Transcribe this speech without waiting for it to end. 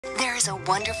There's a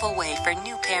wonderful way for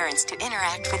new parents to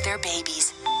interact with their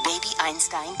babies. Baby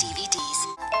Einstein DVDs.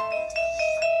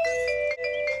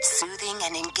 Soothing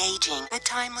and engaging, the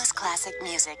timeless classic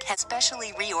music has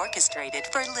specially reorchestrated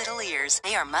for little ears.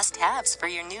 They are must-haves for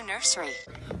your new nursery.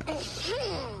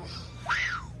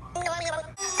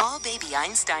 All Baby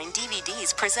Einstein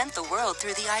DVDs present the world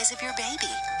through the eyes of your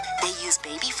baby. They use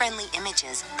baby-friendly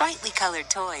images, brightly colored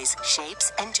toys,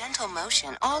 shapes, and gentle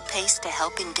motion, all paced to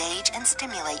help engage and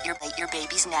stimulate your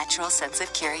baby's natural sense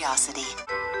of curiosity.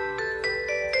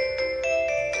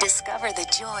 Discover the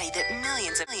joy that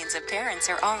millions of parents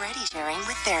are already sharing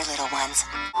with their little ones.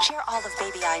 Share all of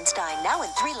Baby Einstein now in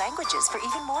 3 languages for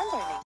even more learning.